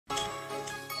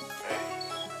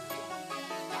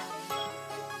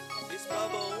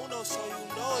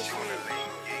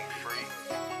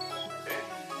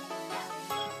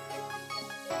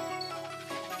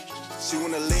She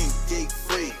wanna link, geek,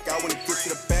 freak. I wanna get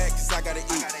to the bag, cause I gotta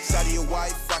eat. Shawty your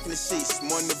wife, rockin' the sheets.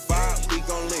 More than the vibe, we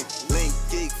gon' link. Link,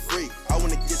 geek, freak. I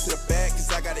wanna get to the bag,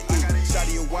 cause I gotta eat.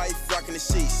 Shawty your wife, rockin' the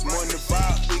sheets. More than the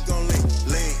vibe, we gon' link.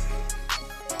 Link.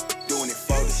 Doing it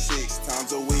 4 to 6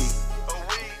 times a week.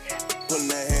 Pulling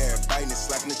her hair, biting and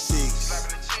slapping the cheeks.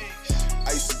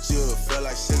 I used to jug, felt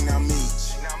like shit, now me.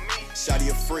 Shawty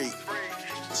a freak,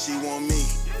 she want me.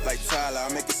 Like Tyler,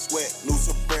 I make her sweat, lose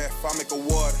her breath, I make her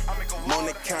water. I'm on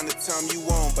the count of time you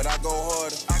want, but I go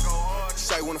harder.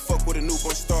 Shawty wanna fuck with a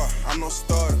newborn star, I'm no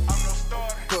starter.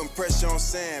 Putting pressure on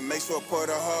sand, makes her a part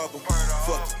of harbor.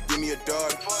 Fuck, give me a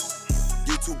daughter.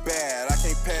 You too bad, I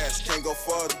can't pass, can't go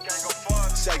further.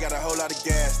 Shawty got a whole lot of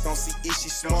gas, don't see she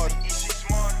smarter.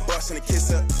 Bustin' a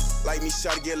kiss up, like me,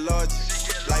 Shawty get larger.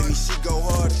 Like me, she go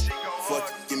harder.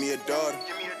 Fuck, give me a daughter.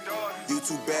 You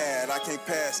too bad, I can't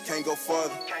pass, can't go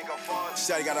further.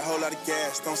 Shawty got a whole lot of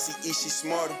gas, don't see she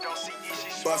smarter.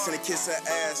 Bustin' a kiss her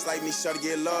ass, like me, Shawty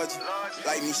get larger.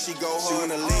 Like me, she go hard. She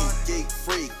wanna link, geek,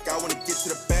 freak. I wanna get to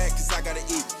the bag, cause I gotta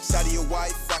eat. Shawty your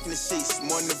wife, rockin' the sheets.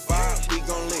 More than the vibe, we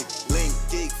gon' link. Link,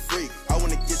 geek, freak. I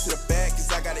wanna get to the bag,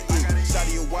 cause I gotta eat.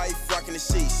 Shawty your wife, rockin' the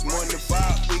sheets. More than the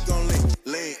vibe, we gon' link.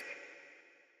 Link.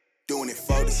 Doing it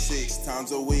 4 to 6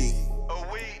 times a week.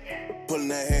 Pulling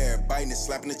her hair, biting and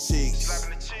slapping the cheeks.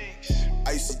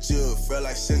 I used to jug, felt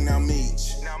like shit, now me.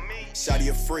 Shawty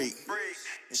a freak,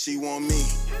 and she want me.